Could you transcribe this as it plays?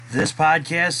This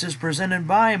podcast is presented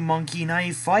by Monkey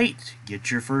Knife Fight.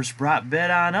 Get your first prop bet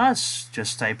on us.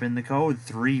 Just type in the code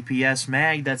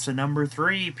 3PSMAG, that's the number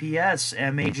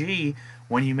 3PSMAG,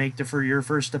 when you make your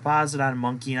first deposit on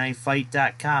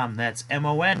monkeyknifefight.com. That's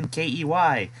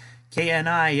MONKEYKNIFEFIGHT,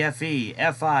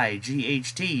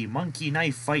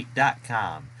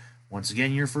 monkeyknifefight.com. Once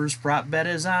again, your first prop bet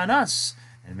is on us.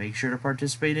 And make sure to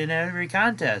participate in every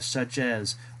contest, such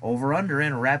as Over Under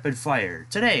and Rapid Fire,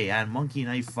 today on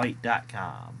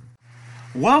monkeyknifefight.com.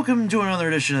 Welcome to another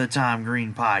edition of the Tom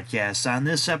Green Podcast. On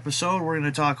this episode, we're going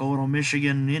to talk a little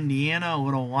Michigan, Indiana, a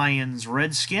little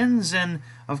Lions-Redskins, and,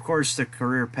 of course, the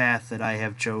career path that I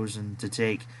have chosen to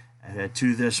take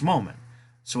to this moment.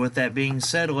 So with that being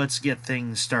said, let's get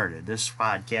things started. This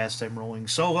podcast I'm rolling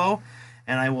solo,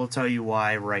 and I will tell you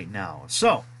why right now.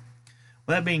 So,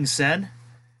 with that being said,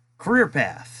 career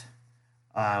path.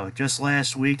 Just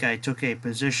last week, I took a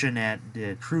position at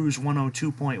Cruise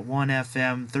 102.1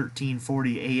 FM,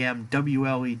 1340 AM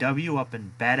WLEW up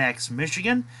in Bad Axe,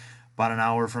 Michigan. About an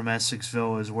hour from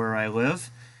Essexville is where I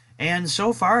live. And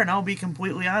so far, and I'll be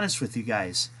completely honest with you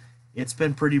guys, it's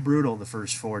been pretty brutal the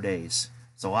first 4 days.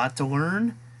 It's a lot to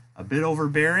learn, a bit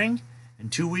overbearing,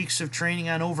 and 2 weeks of training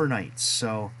on overnights.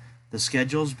 So the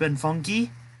schedule's been funky.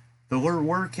 The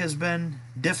work has been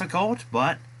difficult,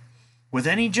 but with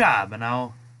any job, and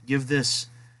I'll give this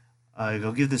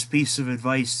piece of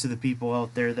advice to the people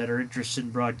out there that are interested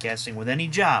in broadcasting. With any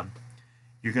job,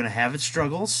 you're going to have its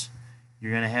struggles,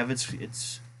 you're going to have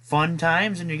its fun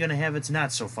times, and you're going to have its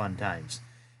not so fun times.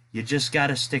 You just got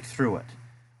to stick through it.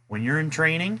 When you're in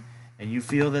training and you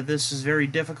feel that this is very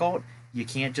difficult, you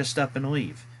can't just up and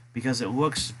leave, because it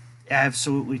looks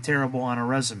absolutely terrible on a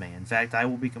resume. In fact, I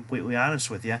will be completely honest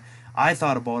with you. I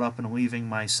thought about up and leaving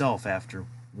myself after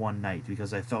one night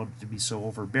because I felt it to be so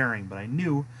overbearing, but I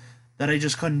knew that I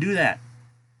just couldn't do that.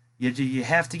 You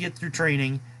have to get through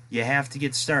training. You have to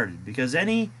get started, because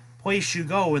any place you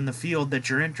go in the field that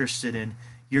you're interested in,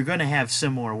 you're going to have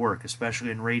similar work, especially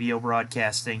in radio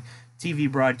broadcasting, TV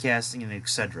broadcasting, and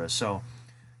etc. So,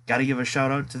 got to give a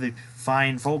shout out to the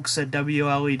fine folks at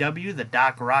WLEW, the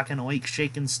Dock Rockin' Lake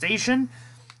Shakin' Station,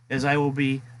 as I will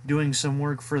be doing some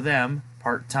work for them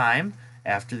part-time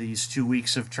after these 2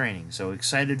 weeks of training. So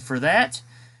excited for that.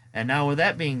 And now with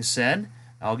that being said,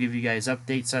 I'll give you guys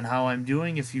updates on how I'm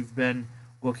doing if you've been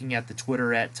looking at the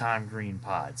Twitter at Tom Green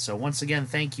Pod. So once again,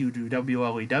 thank you to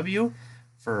WLEW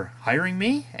for hiring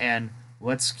me, and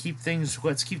let's keep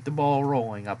the ball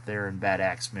rolling up there in Bad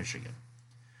Axe, Michigan.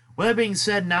 With that being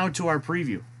said, now to our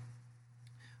preview.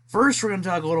 First, we're going to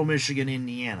talk a little Michigan,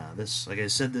 Indiana. This, like I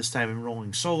said, this time I'm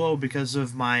rolling solo because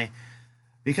of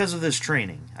this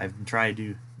training. I've tried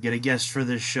to get a guest for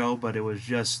this show, but it was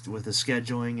just with the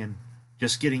scheduling and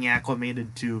just getting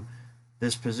acclimated to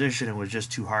this position, it was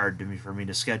just too hard for me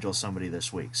to schedule somebody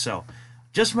this week. So,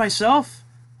 just myself.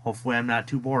 Hopefully I'm not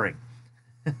too boring.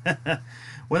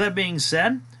 With that being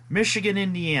said, Michigan,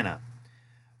 Indiana.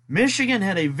 Michigan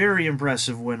had a very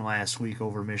impressive win last week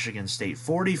over Michigan State,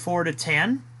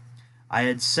 44-10. I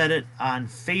had said it on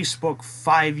Facebook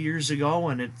 5 years ago,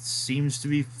 and it seems to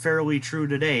be fairly true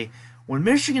today. When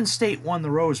Michigan State won the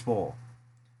Rose Bowl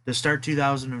to start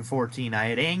 2014, I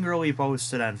had angrily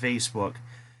posted on Facebook,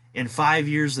 in 5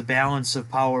 years the balance of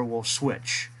power will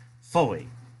switch fully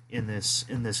in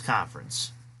this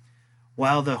conference.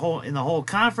 While in the whole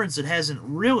conference it hasn't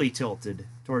really tilted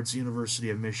towards the University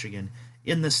of Michigan,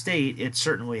 in the state it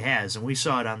certainly has, and we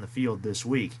saw it on the field this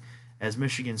week, as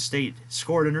Michigan State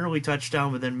scored an early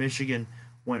touchdown, but then Michigan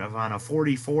went on a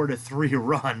 44-3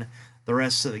 run the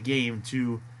rest of the game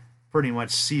to pretty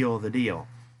much seal the deal.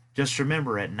 Just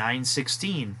remember, at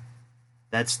 9:16,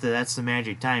 that's the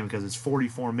magic time, because it's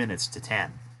 44 minutes to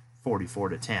 10,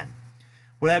 44-10.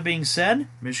 With that being said,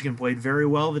 Michigan played very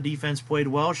well. The defense played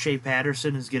well. Shea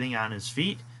Patterson is getting on his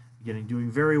feet, doing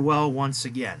very well once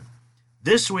again.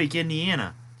 This week,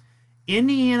 Indiana.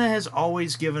 Indiana has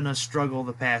always given us struggle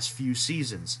the past few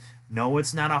seasons. No,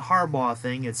 it's not a Harbaugh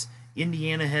thing. It's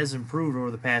Indiana has improved over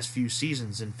the past few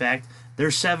seasons. In fact, they're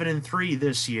 7-3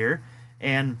 this year,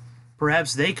 and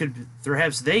perhaps they could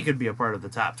be a part of the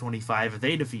top 25 if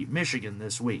they defeat Michigan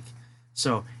this week.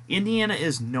 So Indiana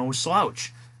is no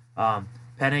slouch.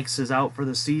 Penix is out for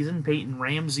the season. Peyton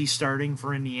Ramsey starting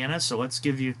for Indiana. So I'll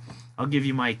give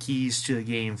you my keys to the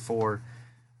game for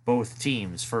both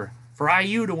teams. For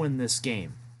IU to win this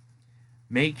game,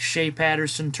 make Shea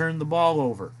Patterson turn the ball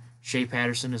over. Shea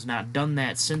Patterson has not done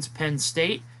that since Penn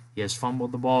State. He has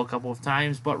fumbled the ball a couple of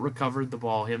times, but recovered the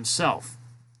ball himself.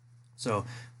 So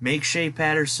make Shea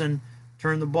Patterson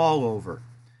turn the ball over.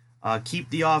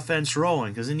 Keep the offense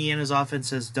rolling, because Indiana's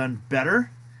offense has done better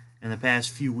in the past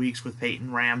few weeks with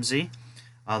Peyton Ramsey.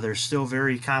 They're still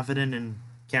very confident in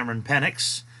Cameron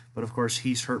Penix, but of course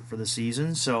he's hurt for the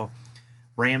season, so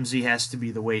Ramsey has to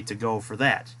be the way to go for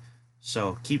that.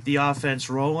 So keep the offense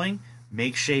rolling,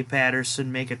 make Shea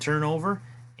Patterson make a turnover,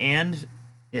 and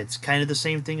it's kind of the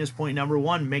same thing as point number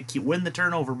one, win the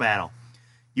turnover battle.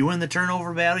 You win the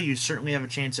turnover battle, you certainly have a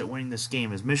chance at winning this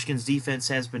game, as Michigan's defense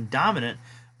has been dominant,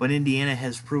 but Indiana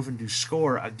has proven to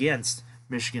score against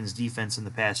Michigan's defense in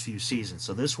the past few seasons.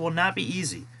 So this will not be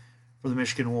easy for the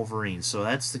Michigan Wolverines. So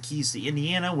that's the keys to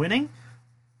Indiana winning.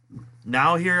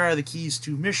 Now here are the keys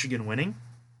to Michigan winning.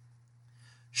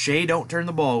 Shea, don't turn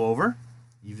the ball over.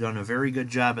 You've done a very good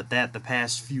job at that the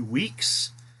past few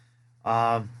weeks.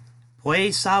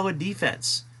 Play solid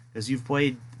defense, because you've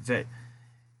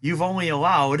only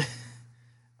allowed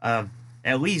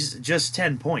at least just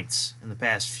 10 points in the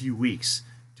past few weeks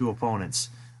to opponents.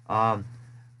 I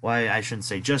shouldn't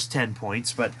say just 10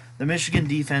 points, but the Michigan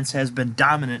defense has been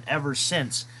dominant ever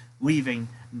since leaving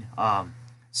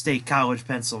State College,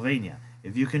 Pennsylvania.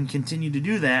 If you can continue to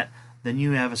do that, then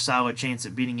you have a solid chance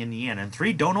at beating Indiana. And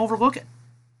 3, don't overlook it.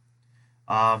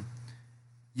 I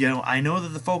know that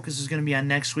the focus is going to be on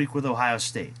next week with Ohio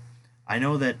State. I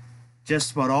know that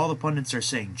just about all the pundits are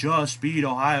saying, just beat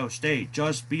Ohio State,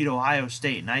 just beat Ohio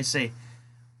State. And I say,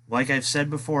 like I've said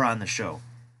before on the show,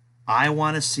 I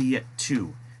want to see it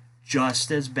too,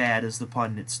 just as bad as the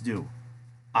pundits do.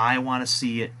 I want to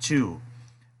see it too.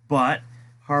 But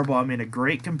Harbaugh made a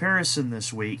great comparison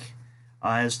this week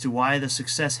as to why the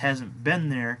success hasn't been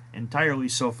there entirely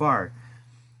so far.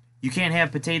 You can't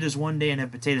have potatoes one day and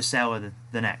have potato salad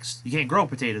the next. You can't grow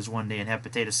potatoes one day and have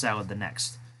potato salad the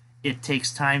next. It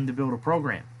takes time to build a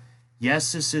program.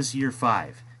 Yes, this is year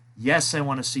 5. Yes, I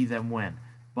want to see them win.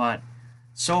 But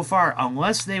so far,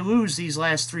 unless they lose these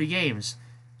last 3 games,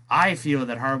 I feel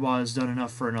that Harbaugh has done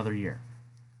enough for another year.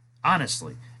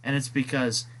 Honestly. And it's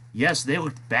because, yes, they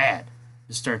looked bad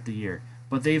to start the year,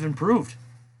 but they've improved.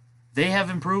 They have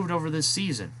improved over this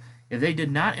season. If they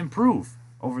did not improve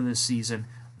over this season,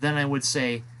 then I would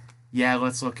say, yeah,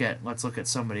 let's look at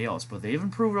somebody else. But they've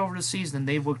improved over the season, and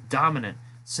they've looked dominant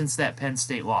since that Penn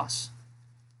State loss.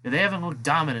 If they haven't looked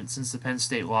dominant since the Penn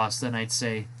State loss, then I'd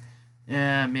say,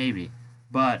 maybe.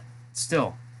 But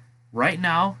still, right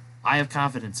now, I have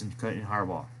confidence in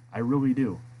Harbaugh. I really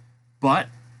do. But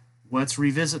let's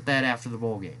revisit that after the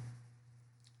bowl game.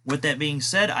 With that being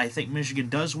said, I think Michigan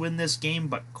does win this game,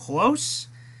 but close.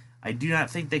 I do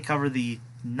not think they cover the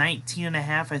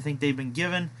 19.5 I think they've been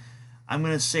given. I'm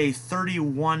going to say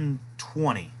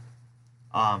 31-20.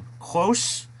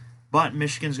 Close, but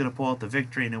Michigan's going to pull out the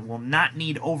victory, and it will not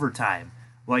need overtime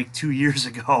like 2 years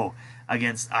ago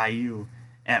against IU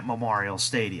at Memorial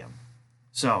Stadium.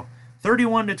 So,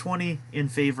 31-20 in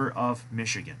favor of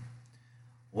Michigan.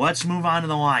 Let's move on to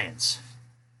the Lions.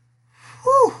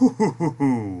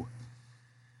 Woo-hoo-hoo-hoo-hoo.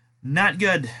 Not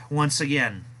good once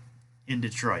again in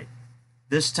Detroit.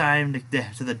 This time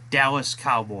to the Dallas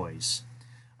Cowboys.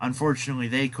 Unfortunately,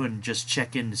 they couldn't just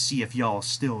check in to see if y'all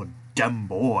still dumb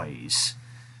boys.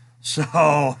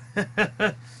 So,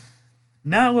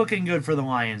 not looking good for the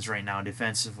Lions right now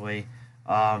defensively.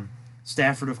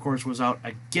 Stafford, of course, was out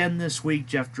again this week.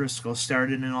 Jeff Driscoll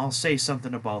started, and I'll say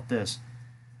something about this.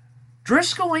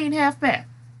 Driscoll ain't half bad,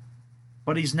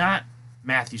 but he's not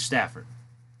Matthew Stafford.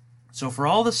 So for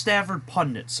all the Stafford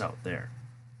pundits out there,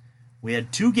 we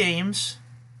had 2 games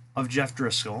of Jeff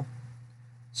Driscoll.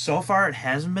 So far, it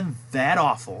hasn't been that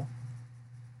awful,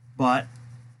 but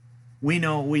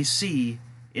we see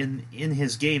in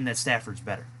his game that Stafford's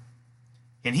better.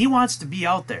 And he wants to be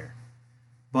out there.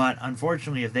 But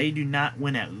unfortunately, if they do not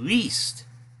win at least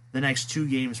the next 2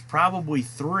 games, probably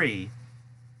 3,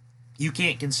 you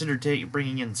can't consider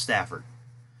bringing in Stafford.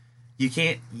 You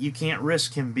can't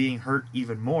risk him being hurt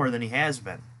even more than he has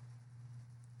been.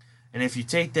 And if you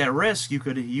take that risk, you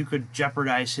could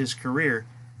jeopardize his career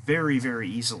very, very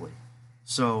easily.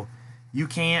 So you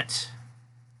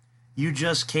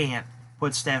just can't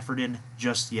put Stafford in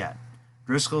just yet.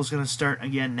 Driscoll's going to start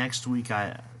again next week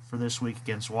for this week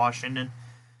against Washington.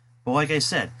 But like I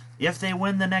said, if they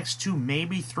win the next 2,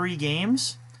 maybe 3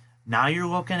 games, now you're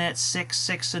looking at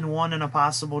 6-1 and a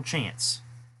possible chance.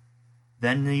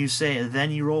 Then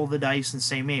you roll the dice and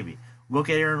say maybe. Look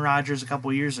at Aaron Rodgers a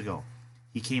couple years ago.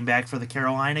 He came back for the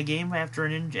Carolina game after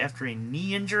a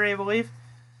knee injury, I believe.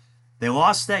 They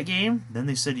lost that game. Then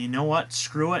they said, you know what,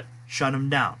 screw it, shut him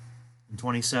down in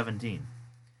 2017.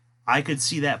 I could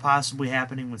see that possibly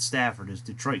happening with Stafford, as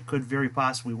Detroit could very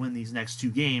possibly win these next 2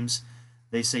 games.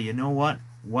 They say, you know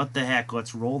what the heck,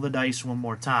 let's roll the dice one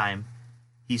more time.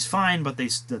 He's fine, but they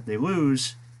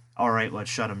lose. All right, let's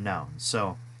shut him down.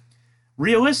 So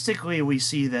Realistically, we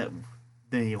see that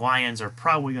the Lions are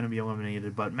probably going to be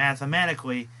eliminated, but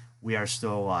mathematically, we are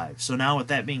still alive. So now with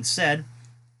that being said,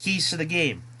 keys to the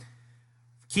game.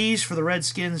 Keys for the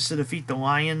Redskins to defeat the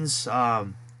Lions.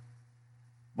 A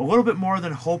little bit more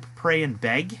than hope, pray, and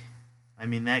beg. I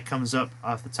mean, that comes up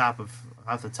off the top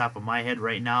of my head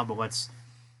right now, but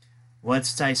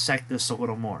let's dissect this a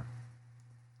little more.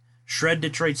 Shred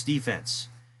Detroit's defense.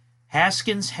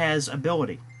 Haskins has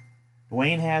ability.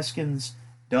 Dwayne Haskins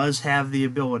does have the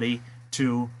ability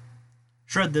to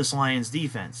shred this Lions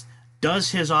defense.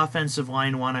 Does his offensive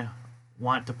line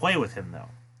want to play with him, though?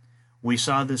 We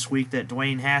saw this week that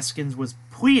Dwayne Haskins was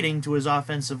pleading to his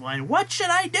offensive line, "What should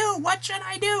I do? What should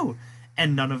I do?"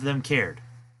 And none of them cared.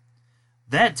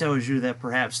 That tells you that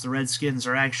perhaps the Redskins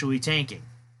are actually tanking.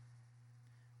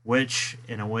 Which,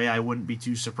 in a way, I wouldn't be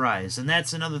too surprised. And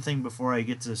that's another thing before I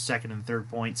get to the second and third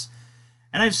points.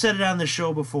 And I've said it on the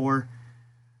show before.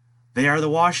 They are the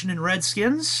Washington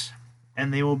Redskins,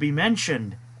 and they will be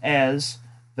mentioned as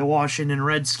the Washington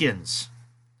Redskins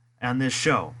on this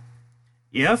show.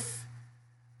 If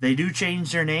they do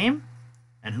change their name,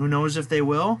 and who knows if they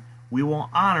will, we will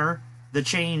honor the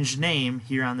changed name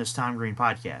here on this Tom Green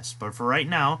podcast. But for right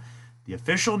now, the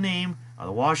official name of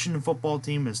the Washington football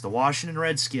team is the Washington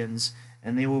Redskins,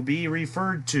 and they will be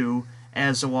referred to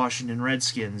as the Washington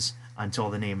Redskins until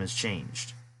the name is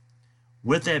changed.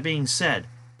 With that being said,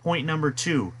 point number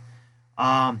 2,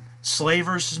 Slay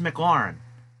versus McLaurin.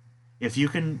 If you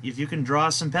can draw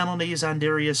some penalties on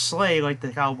Darius Slay like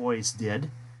the Cowboys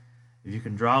did, if you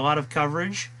can draw a lot of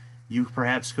coverage, you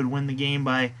perhaps could win the game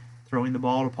by throwing the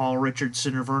ball to Paul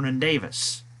Richardson or Vernon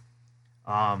Davis.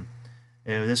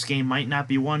 This game might not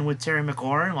be won with Terry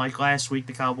McLaurin. Like last week,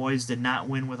 the Cowboys did not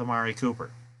win with Amari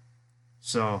Cooper.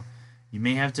 So you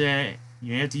may have to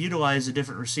utilize a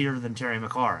different receiver than Terry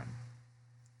McLaurin.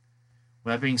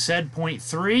 With that being said, point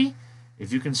 3,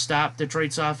 if you can stop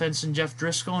Detroit's offense and Jeff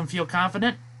Driscoll and feel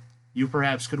confident, you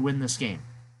perhaps could win this game.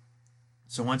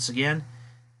 So once again,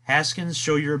 Haskins,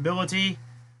 show your ability,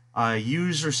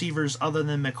 use receivers other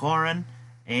than McLaurin,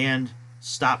 and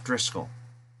stop Driscoll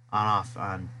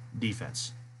on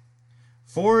defense.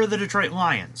 For the Detroit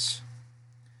Lions,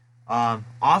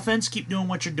 offense, keep doing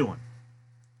what you're doing.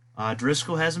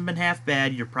 Driscoll hasn't been half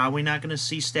bad. You're probably not going to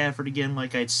see Stafford again,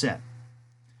 like I'd said.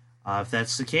 If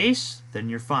that's the case, then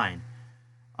you're fine.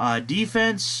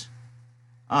 Defense,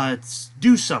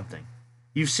 do something.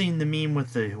 You've seen the meme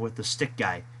with the stick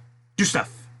guy. Do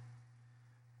stuff.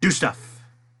 Do stuff.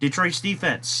 Detroit's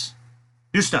defense.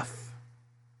 Do stuff.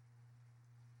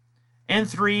 And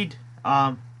 3,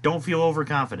 don't feel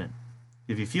overconfident.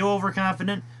 If you feel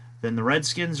overconfident, then the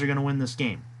Redskins are going to win this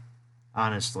game.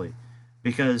 Honestly.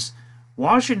 Because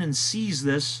Washington sees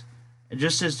this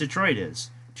just as Detroit is.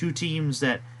 Two teams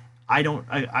that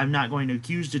I'm not going to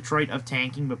accuse Detroit of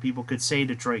tanking, but people could say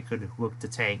Detroit could look to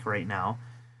tank right now.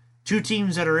 Two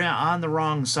teams that are on the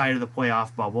wrong side of the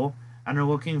playoff bubble and are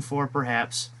looking for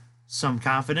perhaps some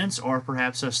confidence or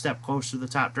perhaps a step closer to the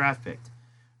top draft pick.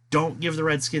 Don't give the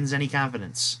Redskins any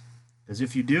confidence. Because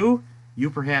if you do, you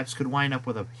perhaps could wind up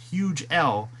with a huge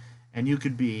L, and you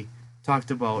could be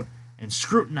talked about and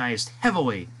scrutinized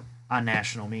heavily on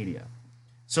national media.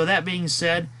 So that being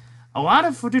said, a lot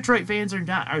of Detroit fans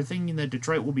are thinking that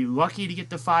Detroit will be lucky to get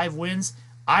to 5 wins.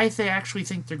 I actually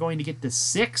think they're going to get to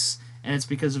 6, and it's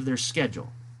because of their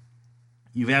schedule.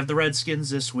 You have the Redskins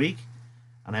this week,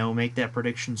 and I will make that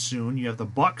prediction soon. You have the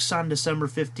Bucs on December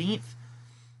 15th,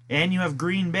 and you have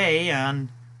Green Bay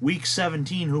on Week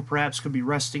 17, who perhaps could be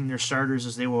resting their starters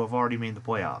as they will have already made the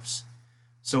playoffs.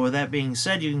 So with that being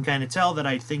said, you can kind of tell that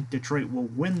I think Detroit will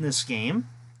win this game.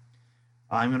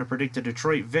 I'm going to predict a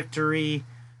Detroit victory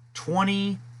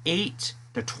 28-20.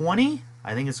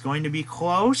 I think it's going to be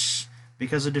close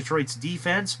because of Detroit's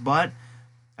defense, but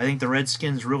I think the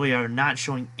Redskins really are not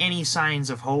showing any signs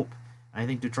of hope. I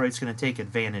think Detroit's going to take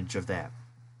advantage of that.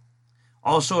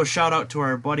 Also, a shout out to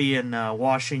our buddy in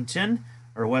Washington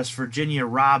or West Virginia,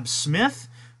 Rob Smith,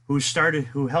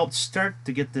 who helped start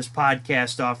to get this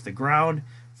podcast off the ground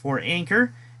for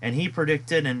Anchor, and he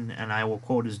predicted, and I will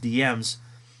quote his DMs,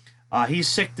 he's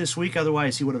sick this week,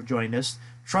 otherwise he would have joined us.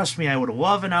 Trust me, I would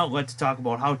love an outlet to talk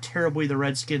about how terribly the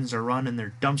Redskins are run in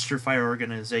their dumpster fire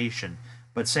organization,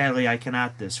 but sadly I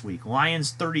cannot this week.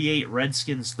 Lions 38,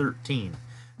 Redskins 13.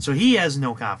 So he has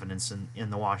no confidence in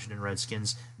the Washington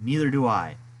Redskins, neither do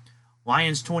I.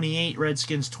 Lions 28,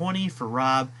 Redskins 20 for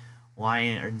Rob.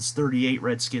 Lions 38,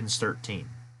 Redskins 13.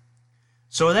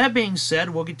 So with that being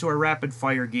said, we'll get to our rapid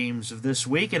fire games of this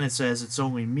week, and it says it's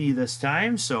only me this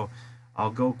time, so I'll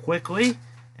go quickly,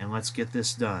 and let's get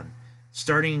this done.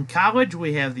 Starting in college,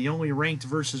 we have the only ranked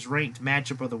versus ranked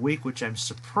matchup of the week, which I'm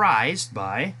surprised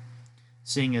by,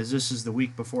 seeing as this is the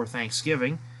week before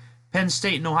Thanksgiving. Penn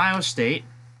State and Ohio State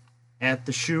at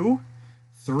the Shoe.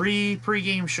 3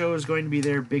 pregame shows going to be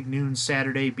there. Big Noon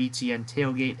Saturday, BTN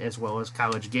Tailgate, as well as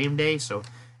College Game Day. So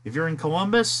if you're in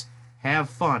Columbus, have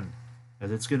fun,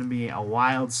 because it's going to be a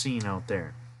wild scene out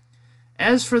there.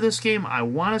 As for this game, I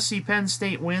want to see Penn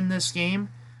State win this game,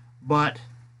 but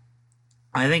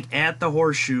I think at the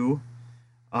Horseshoe,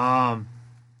 Penn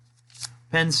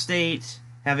State,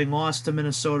 having lost to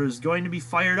Minnesota, is going to be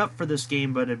fired up for this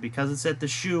game, but because it's at the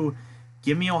Shoe,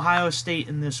 give me Ohio State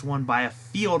in this one by a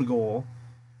field goal,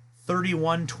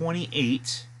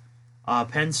 31-28.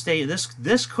 Penn State,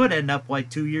 this could end up like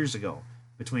 2 years ago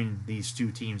between these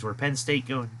two teams, where Penn State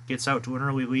gets out to an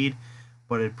early lead,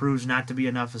 but it proves not to be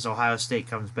enough as Ohio State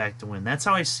comes back to win. That's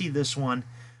how I see this one.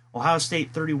 Ohio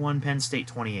State 31, Penn State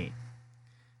 28.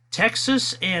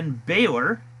 Texas and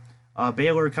Baylor.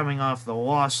 Baylor coming off the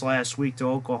loss last week to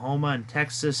Oklahoma, and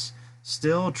Texas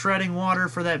still treading water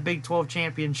for that Big 12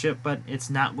 championship, but it's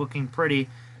not looking pretty.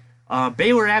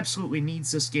 Baylor absolutely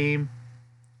needs this game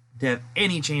to have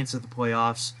any chance at the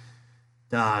playoffs.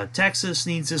 Texas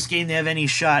needs this game to have any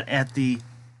shot at the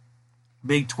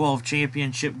Big 12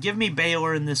 championship. Give me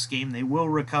Baylor in this game. They will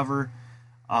recover.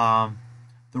 The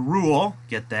Rule,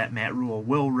 get that, Matt Rule,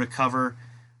 will recover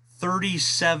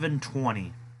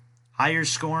 37-20. Higher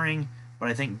scoring, but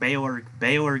I think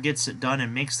Baylor gets it done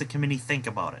and makes the committee think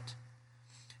about it.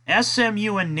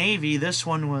 SMU and Navy, this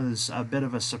one was a bit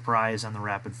of a surprise on the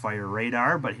rapid fire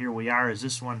radar, but here we are as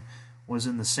this one was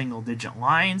in the single-digit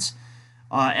lines.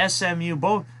 SMU,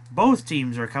 both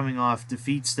teams are coming off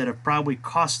defeats that have probably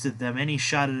costed them any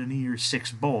shot at a New Year's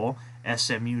Six bowl.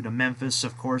 SMU to Memphis,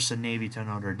 of course, and Navy to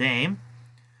Notre Dame.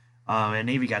 And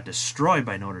Navy got destroyed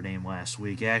by Notre Dame last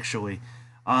week, actually.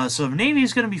 So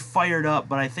Navy's going to be fired up,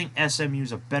 but I think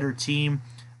SMU's a better team.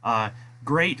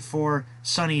 Great for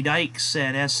Sonny Dykes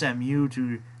and SMU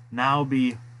to now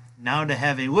to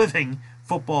have a living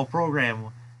football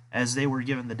program, as they were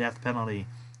given the death penalty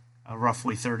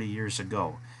roughly 30 years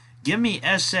ago. Give me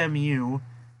SMU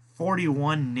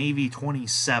 41, Navy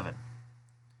 27.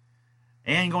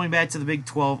 And going back to the Big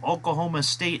 12, Oklahoma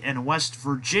State and West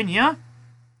Virginia.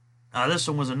 This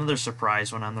one was another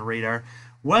surprise one on the radar.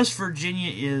 West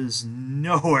Virginia is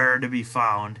nowhere to be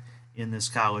found in this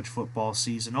college football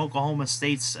season. Oklahoma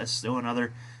State's still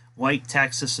another, like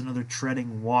Texas, another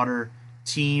treading water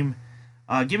team.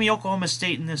 Give me Oklahoma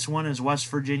State in this one, as West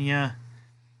Virginia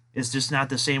is just not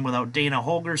the same without Dana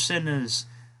Holgorsen. As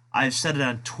I've said it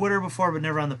on Twitter before, but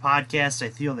never on the podcast, I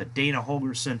feel that Dana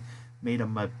Holgorsen made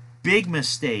a big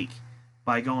mistake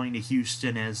by going to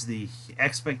Houston, as the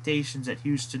expectations at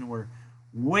Houston were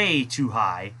way too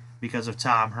high because of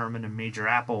Tom Herman and Major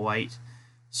Applewhite.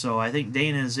 So I think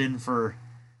Dana is in for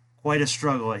quite a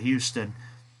struggle at Houston.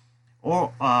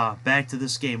 Back to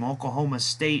this game, Oklahoma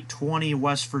State 20,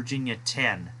 West Virginia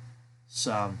 10.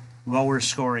 Some lower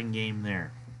scoring game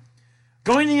there.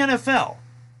 Going to the NFL,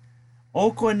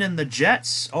 Oakland and the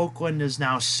Jets. Oakland is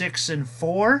now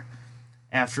 6-4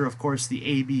 after, of course, the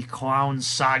AB Clown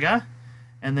saga.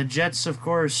 And the Jets, of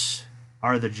course,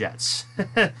 are the Jets.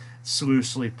 It's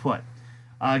loosely put.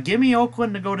 Give me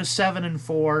Oakland to go to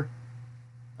 7-4.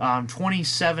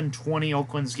 27-20.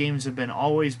 Oakland's games have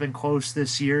always been close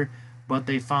this year, but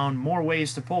they found more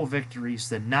ways to pull victories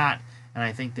than not, and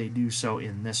I think they do so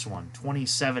in this one.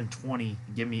 27-20.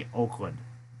 Give me Oakland.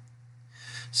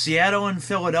 Seattle and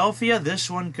Philadelphia. This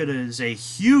one is a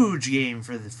huge game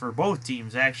for both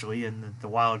teams, actually, in the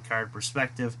wild card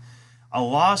perspective. A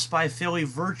loss by Philly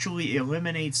virtually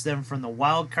eliminates them from the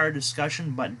wild card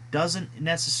discussion, but doesn't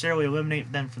necessarily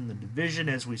eliminate them from the division,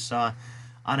 as we saw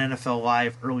on NFL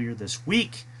Live earlier this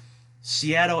week.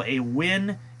 Seattle, a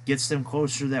win, gets them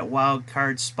closer to that wild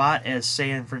card spot, as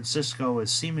San Francisco is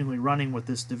seemingly running with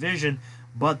this division,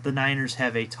 but the Niners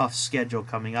have a tough schedule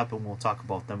coming up, and we'll talk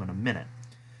about them in a minute.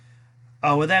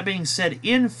 With that being said,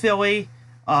 in Philly,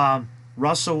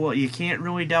 Russell, you can't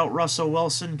really doubt Russell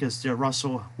Wilson, because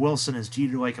Russell Wilson has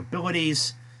Jeter-like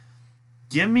abilities.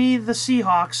 Give me the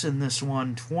Seahawks in this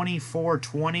one,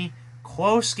 24-20.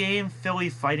 Close game, Philly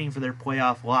fighting for their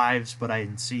playoff lives, but I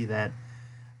can see that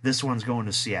this one's going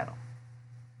to Seattle.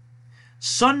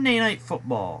 Sunday Night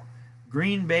Football,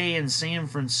 Green Bay and San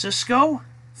Francisco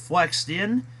flexed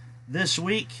in this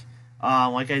week.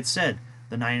 Like I said,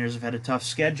 the Niners have had a tough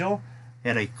schedule,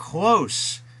 had a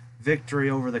close victory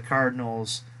over the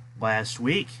Cardinals last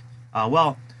week.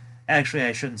 Well, actually,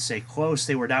 I shouldn't say close.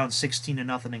 They were down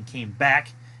 16-0 and came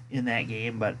back in that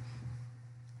game, but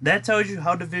that tells you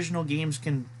how divisional games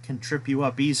can trip you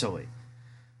up easily.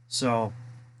 So,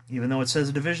 even though it says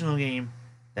a divisional game,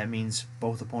 that means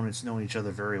both opponents know each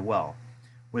other very well.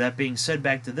 With that being said,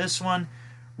 back to this one.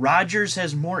 Rodgers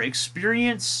has more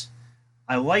experience.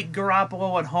 I like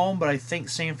Garoppolo at home, but I think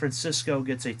San Francisco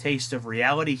gets a taste of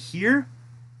reality here.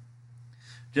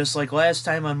 Just like last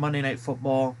time on Monday Night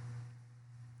Football,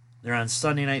 they're on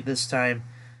Sunday night this time.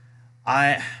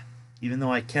 Even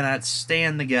though I cannot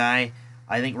stand the guy,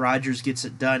 I think Rodgers gets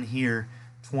it done here,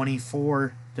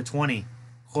 24-20,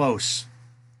 close.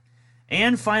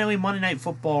 And finally, Monday Night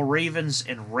Football, Ravens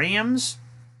and Rams.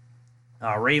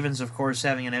 Ravens, of course,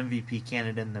 having an MVP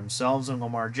candidate in themselves, and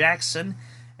Lamar Jackson,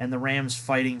 and the Rams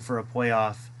fighting for a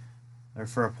playoff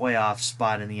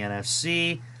spot in the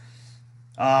NFC.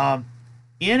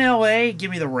 In LA, give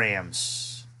me the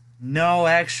Rams. No,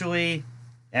 actually,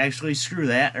 screw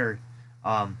that, or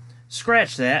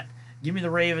scratch that. Give me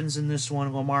the Ravens in this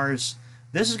one.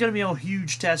 This is going to be a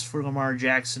huge test for Lamar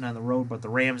Jackson on the road, but the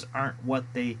Rams aren't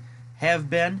what they have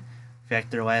been. In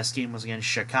fact, their last game was against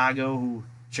Chicago,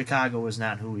 Chicago is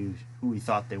not who we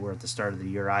thought they were at the start of the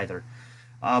year either.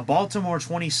 Baltimore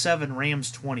 27, Rams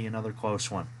 20, another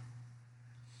close one.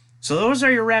 So those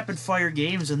are your rapid-fire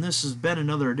games, and this has been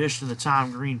another edition of the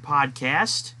Tom Green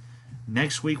Podcast.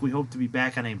 Next week, we hope to be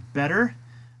back on a better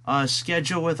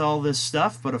schedule with all this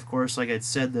stuff, but of course, like I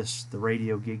said, the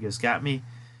radio gig has got me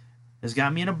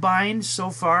in a bind so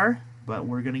far, but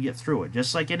we're going to get through it,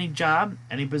 just like any job,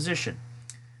 any position.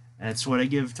 And that's what I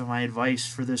give to my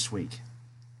advice for this week.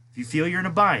 If you feel you're in a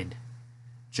bind,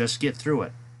 just get through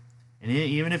it. And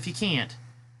even if you can't,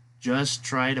 just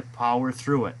try to power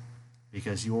through it,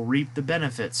 because you will reap the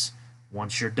benefits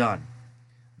once you're done.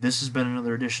 This has been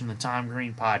another edition of the Tom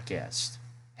Green Podcast.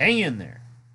 Hang in there.